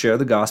members could share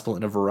the gospel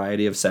in a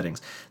variety of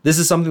settings. This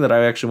is something that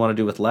I actually want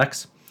to do with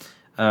Lex,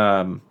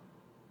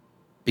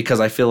 because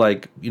I feel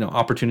like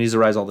opportunities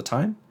arise all the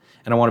time,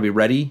 and I want to be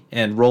ready,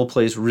 and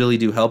role-plays really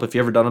do help. If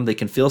you've ever done them, they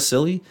can feel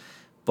silly,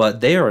 but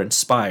they are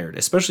inspired,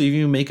 especially if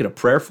you make it a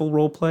prayerful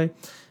role-play.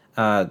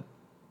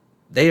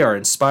 They are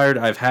inspired.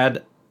 I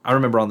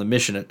remember on the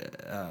mission,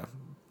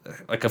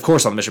 of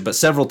course on the mission, but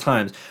several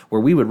times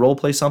where we would role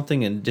play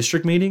something in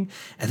district meeting,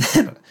 and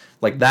then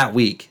like that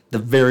week, the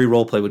very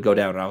role play would go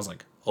down, and I was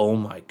like, oh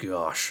my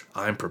gosh,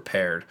 I'm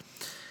prepared.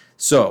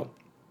 So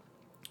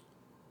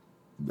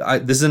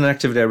this is an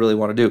activity I really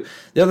want to do.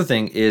 The other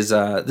thing is,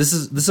 this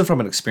is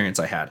from an experience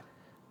I had.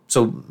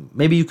 So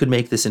maybe you could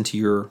make this into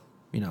your,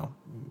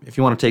 if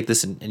you want to take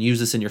this and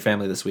use this in your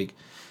family this week.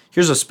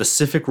 Here's a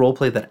specific role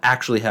play that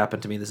actually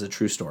happened to me. This is a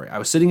true story. I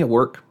was sitting at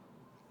work.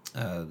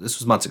 This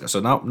was months ago, so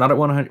not at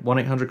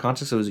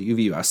 1-800-CONTACT. It was at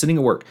UVU. I was sitting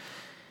at work,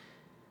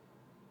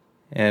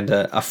 and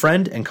a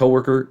friend and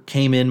coworker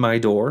came in my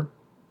door.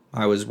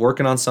 I was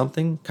working on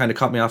something, kind of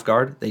caught me off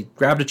guard. They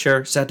grabbed a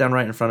chair, sat down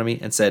right in front of me,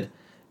 and said,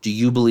 "Do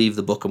you believe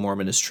the Book of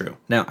Mormon is true?"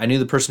 Now, I knew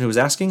the person who was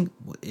asking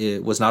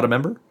was not a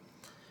member,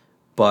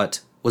 but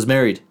was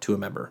married to a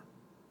member,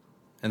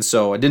 and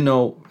so I didn't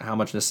know how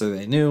much necessarily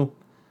they knew.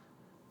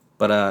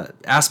 But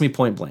asked me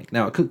point blank.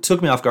 Now, it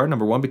took me off guard,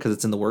 number one, because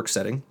it's in the work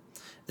setting.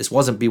 This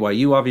wasn't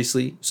BYU,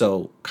 obviously,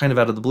 so kind of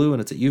out of the blue, and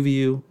it's at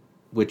UVU,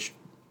 which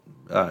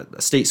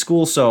a state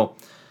school, so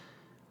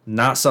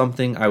not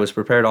something I was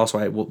prepared. Also,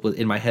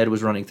 in my head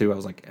was running through, I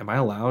was like, am I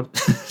allowed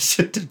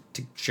to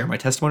share my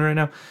testimony right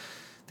now?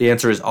 The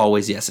answer is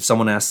always yes. If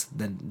someone asks,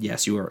 then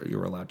yes, you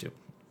are allowed to.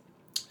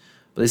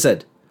 But they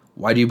said,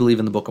 why do you believe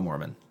in the Book of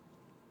Mormon?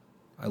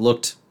 I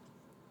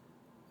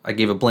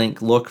gave a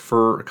blank look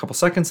for a couple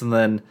seconds, and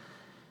then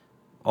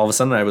all of a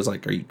sudden I was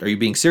like, are you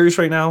being serious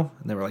right now?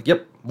 And they were like,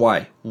 yep.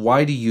 Why?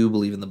 Why do you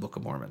believe in the Book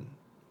of Mormon?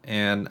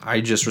 And I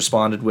just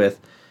responded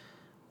with,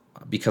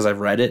 because I've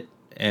read it,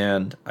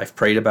 and I've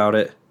prayed about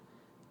it,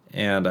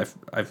 and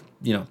I've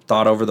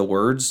thought over the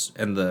words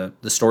and the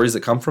stories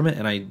that come from it,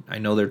 and I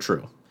know they're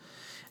true.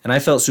 And I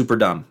felt super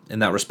dumb in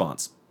that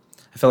response.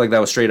 I felt like that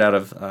was straight out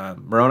of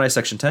Moroni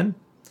section 10,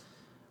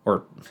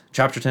 or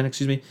chapter 10,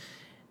 excuse me.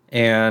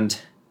 And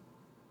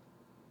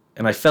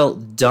I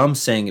felt dumb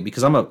saying it,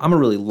 because I'm a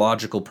really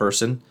logical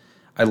person.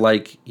 I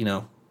like,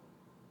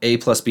 A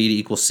plus B to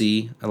equal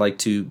C. I like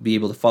to be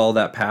able to follow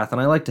that path,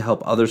 and I like to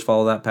help others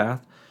follow that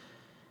path.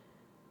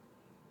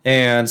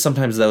 And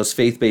sometimes those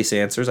faith-based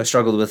answers, I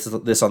struggled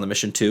with this on the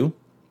mission too.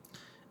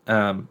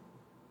 There's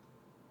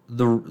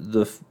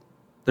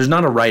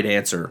not a right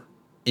answer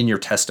in your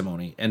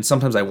testimony, and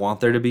sometimes I want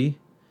there to be.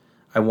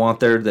 I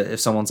want there that if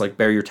someone's like,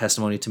 bear your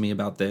testimony to me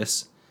about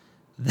this,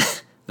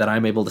 that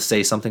I'm able to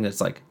say something that's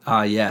like,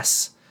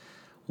 yes,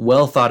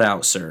 well thought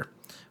out, sir.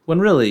 When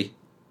really,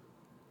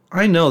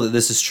 I know that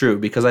this is true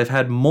because I've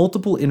had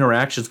multiple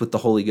interactions with the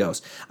Holy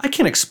Ghost. I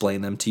can't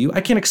explain them to you.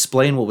 I can't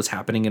explain what was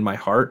happening in my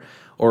heart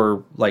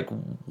or like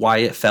why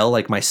it felt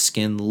like my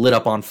skin lit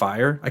up on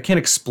fire. I can't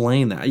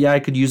explain that. Yeah, I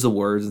could use the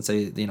words and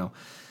say,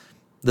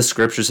 the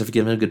scriptures have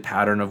given a good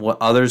pattern of what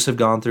others have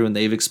gone through and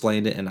they've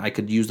explained it, and I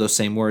could use those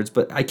same words,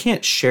 but I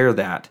can't share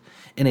that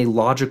in a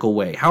logical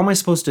way. How am I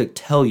supposed to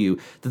tell you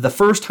that the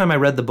first time I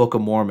read the Book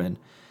of Mormon,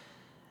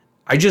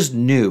 I just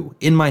knew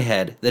in my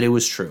head that it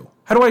was true?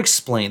 How do I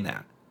explain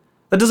that?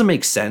 That doesn't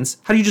make sense.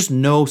 How do you just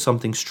know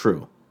something's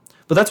true?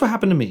 But that's what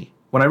happened to me.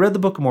 When I read the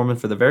Book of Mormon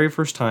for the very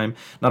first time,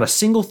 not a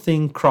single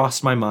thing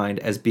crossed my mind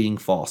as being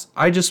false.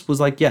 I just was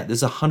like, yeah,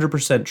 this is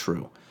 100%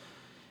 true.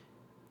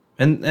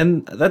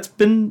 And that's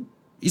been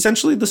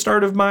essentially the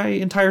start of my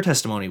entire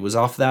testimony, was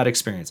off that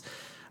experience.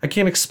 I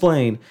can't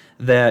explain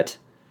that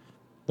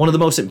one of the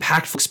most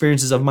impactful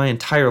experiences of my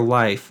entire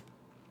life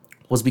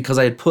was because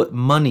I had put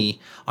money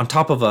on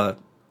top of a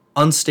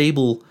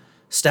unstable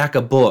stack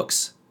of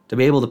books to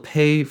be able to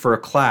pay for a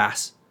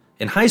class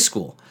in high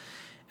school.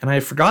 And I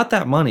forgot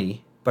that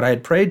money, but I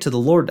had prayed to the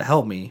Lord to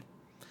help me.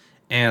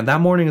 And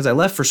that morning as I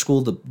left for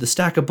school, the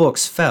stack of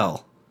books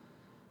fell.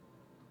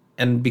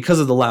 And because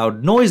of the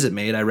loud noise it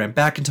made, I ran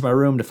back into my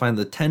room to find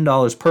the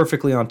 $10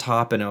 perfectly on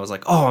top, and I was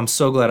like, oh, I'm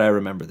so glad I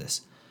remember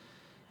this.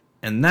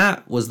 And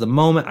that was the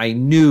moment I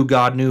knew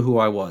God knew who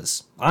I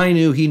was. I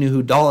knew he knew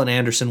who Dalton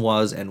Anderson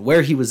was and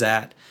where he was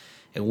at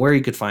and where he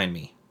could find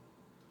me.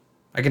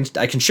 I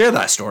can share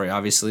that story,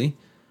 obviously,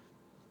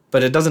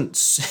 but it doesn't,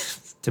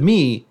 to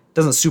me,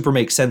 doesn't super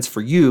make sense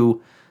for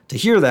you to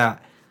hear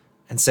that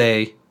and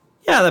say,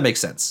 yeah, that makes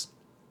sense.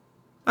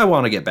 I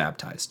want to get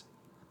baptized,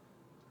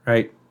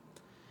 right?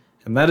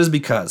 And that is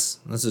because,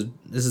 this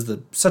is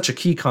such a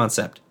key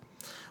concept,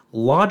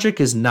 logic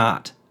is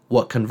not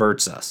what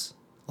converts us.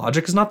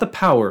 Logic is not the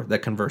power that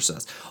converts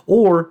us,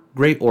 or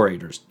great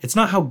orators. It's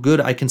not how good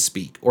I can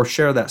speak or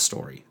share that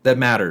story that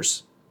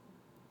matters.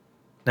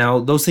 Now,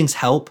 those things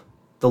help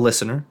the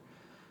listener.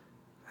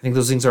 I think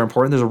those things are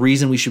important. There's a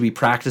reason we should be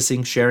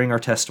practicing sharing our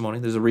testimony.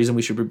 There's a reason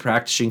we should be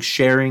practicing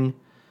sharing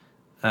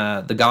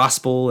the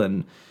gospel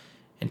and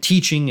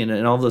teaching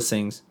and all those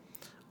things.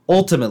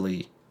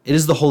 Ultimately, it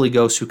is the Holy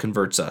Ghost who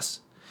converts us.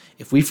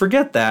 If we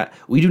forget that,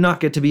 we do not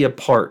get to be a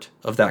part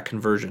of that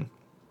conversion.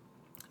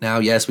 Now,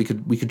 yes, we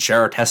could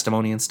share our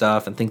testimony and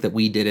stuff and think that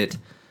we did it,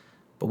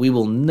 but we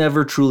will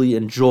never truly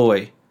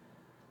enjoy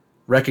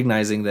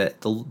recognizing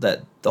that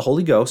the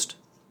Holy Ghost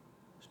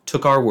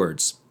took our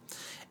words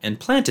and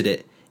planted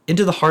it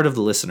into the heart of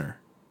the listener,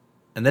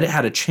 and that it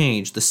had a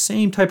change, the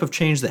same type of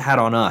change that had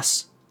on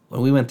us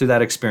when we went through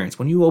that experience.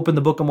 When you opened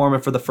the Book of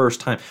Mormon for the first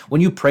time, when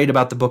you prayed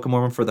about the Book of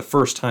Mormon for the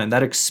first time,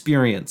 that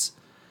experience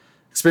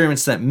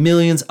that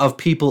millions of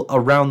people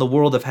around the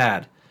world have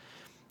had.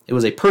 It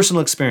was a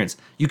personal experience.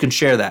 You can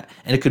share that,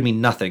 and it could mean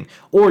nothing.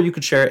 Or you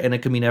could share it, and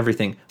it could mean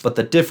everything. But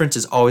the difference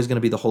is always going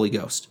to be the Holy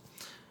Ghost.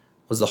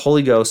 Was the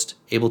Holy Ghost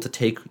able to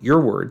take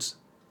your words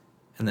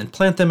and then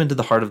plant them into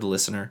the heart of the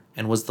listener?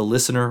 And was the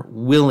listener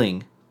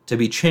willing to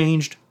be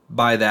changed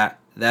by that?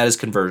 That is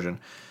conversion.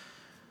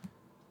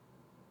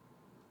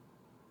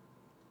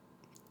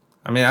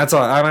 I mean, that's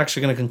all. I'm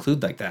actually going to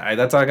conclude like that.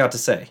 That's all I got to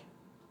say.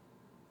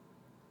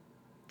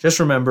 Just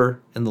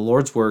remember, in the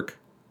Lord's work,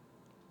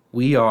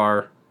 we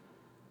are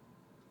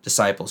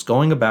disciples,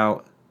 going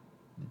about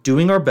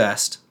doing our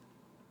best,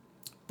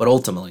 but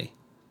ultimately,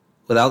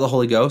 without the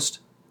Holy Ghost,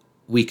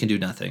 we can do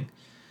nothing.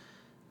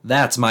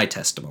 That's my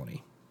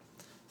testimony.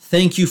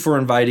 Thank you for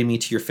inviting me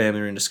to your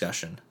family room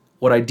discussion.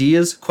 What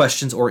ideas,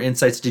 questions, or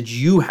insights did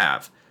you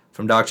have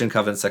from Doctrine and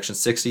Covenants section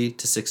 60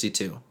 to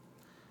 62?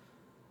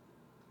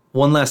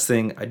 One last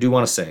thing I do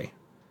want to say.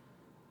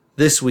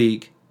 This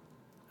week,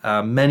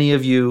 many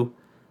of you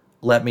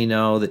let me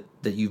know that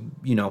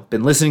you've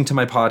been listening to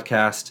my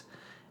podcast,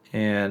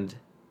 and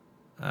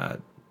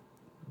that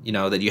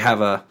you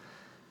have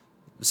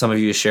some of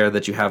you share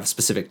that you have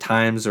specific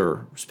times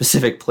or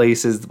specific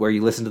places where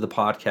you listen to the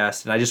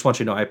podcast, and I just want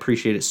you to know I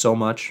appreciate it so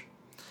much.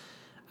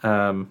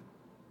 I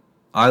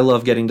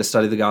love getting to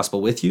study the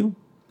gospel with you.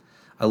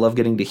 I love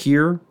getting to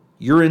hear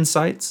your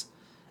insights,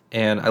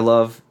 and I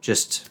love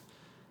just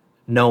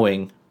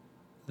knowing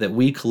that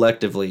we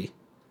collectively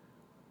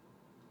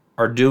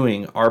are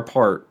doing our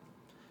part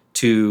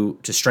to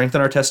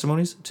strengthen our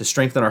testimonies, to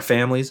strengthen our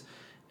families,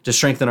 to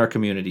strengthen our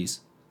communities.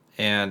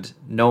 And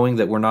knowing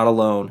that we're not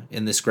alone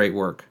in this great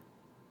work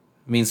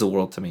means the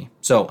world to me.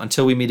 So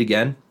until we meet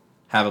again,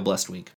 have a blessed week.